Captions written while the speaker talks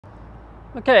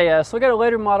Okay, so we got a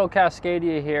later model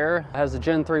Cascadia here. It has a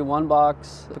Gen 3 1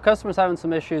 box. The customer's having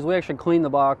some issues. We actually cleaned the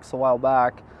box a while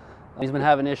back. He's been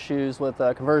having issues with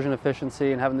conversion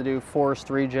efficiency and having to do forced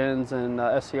regens and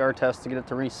SCR tests to get it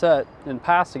to reset and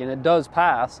passing, and it does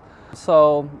pass.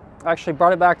 So I actually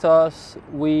brought it back to us.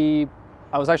 I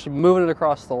was actually moving it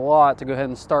across the lot to go ahead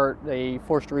and start a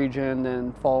forced regen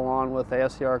and follow on with a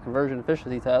SCR conversion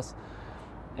efficiency test.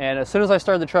 And as soon as I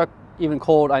started the truck, even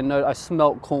cold, I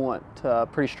smelt coolant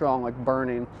pretty strong, like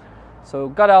burning. So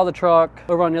got out of the truck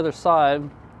over on the other side,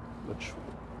 which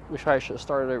wish I should have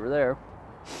started over there.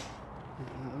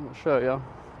 I'll show you.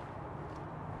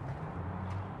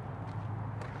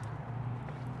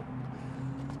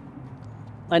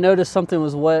 I noticed something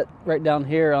was wet right down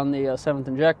here on the 7th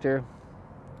injector.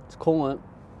 It's coolant,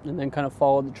 and then kind of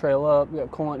followed the trail up. We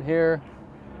got coolant here,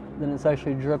 then it's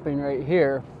actually dripping right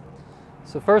here.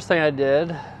 So first thing I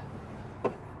did,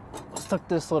 stuck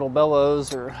this little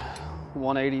bellows or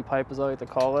 180 pipe, as I like to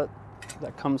call it,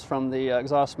 that comes from the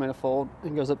exhaust manifold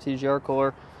and goes up to the EGR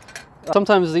cooler.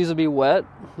 Sometimes these will be wet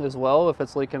as well if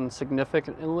it's leaking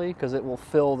significantly, because it will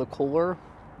fill the cooler,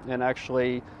 and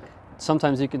actually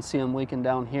sometimes you can see them leaking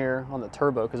down here on the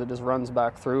turbo because it just runs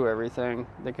back through everything.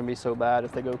 They can be so bad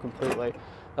if they go completely.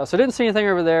 So I didn't see anything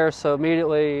over there, so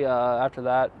immediately after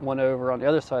that went over on the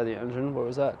other side of the engine. What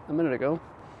was that? A minute ago.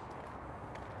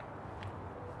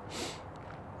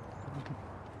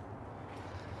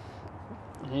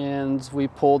 And we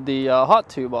pulled the hot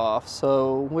tube off.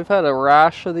 So we've had a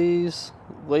rash of these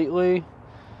lately,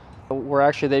 where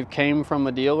actually they've came from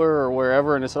a dealer or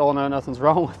wherever and it's, oh no, nothing's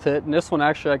wrong with it. And this one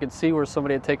actually I could see where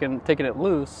somebody had taken it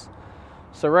loose.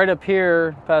 So right up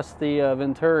here past the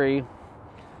venturi,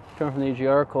 coming from the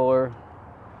EGR cooler,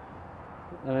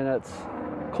 I mean, that's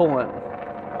coolant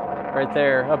right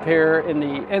there. Up here in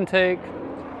the intake,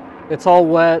 it's all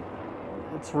wet,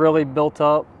 it's really built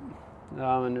up.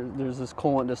 And there's this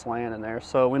coolant just laying in there.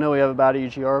 So we know we have a bad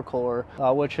EGR cooler,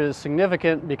 which is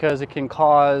significant because it can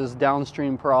cause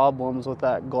downstream problems with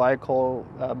that glycol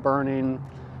burning,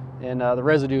 and the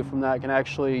residue from that can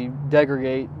actually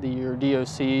degrade your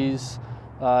DOCs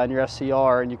and your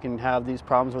SCR, and you can have these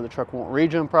problems where the truck won't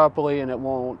regen properly and it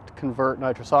won't convert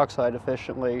nitrous oxide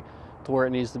efficiently to where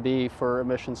it needs to be for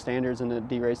emission standards, and it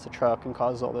derates the truck and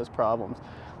causes all those problems.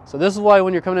 So this is why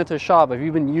when you're coming into a shop, if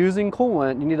you've been using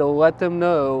coolant, you need to let them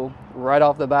know right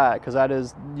off the bat, because that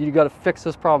is, you got to fix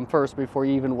this problem first before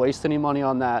you even waste any money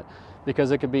on that, because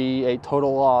it could be a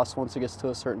total loss once it gets to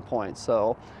a certain point.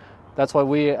 So that's why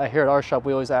here at our shop,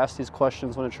 we always ask these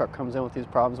questions when a truck comes in with these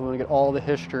problems. We want to get all the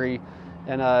history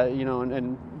and you know,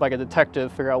 and like a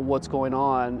detective, figure out what's going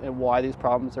on and why these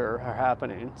problems are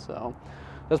happening. So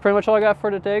that's pretty much all I got for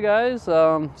today, guys.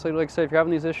 So like I say, if you're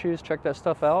having these issues, check that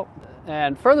stuff out.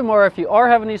 And furthermore, if you are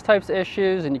having these types of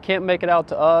issues and you can't make it out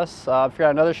to us, if you're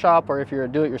at another shop or if you're a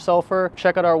do-it-yourselfer,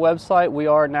 check out our website. We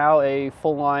are now a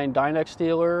full-line Dynex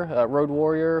dealer, Road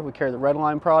Warrior. We carry the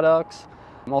Redline products.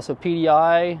 I'm also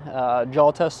PDI,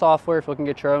 jaw test software if you can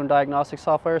get your own diagnostic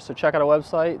software. So check out our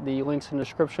website. The link's in the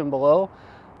description below.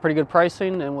 Pretty good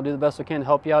pricing, and we'll do the best we can to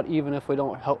help you out, even if we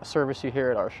don't help service you here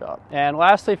at our shop. And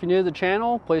lastly, if you're new to the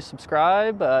channel, please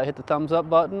subscribe, hit the thumbs up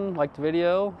button, like the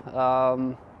video,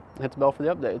 hit the bell for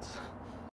the updates.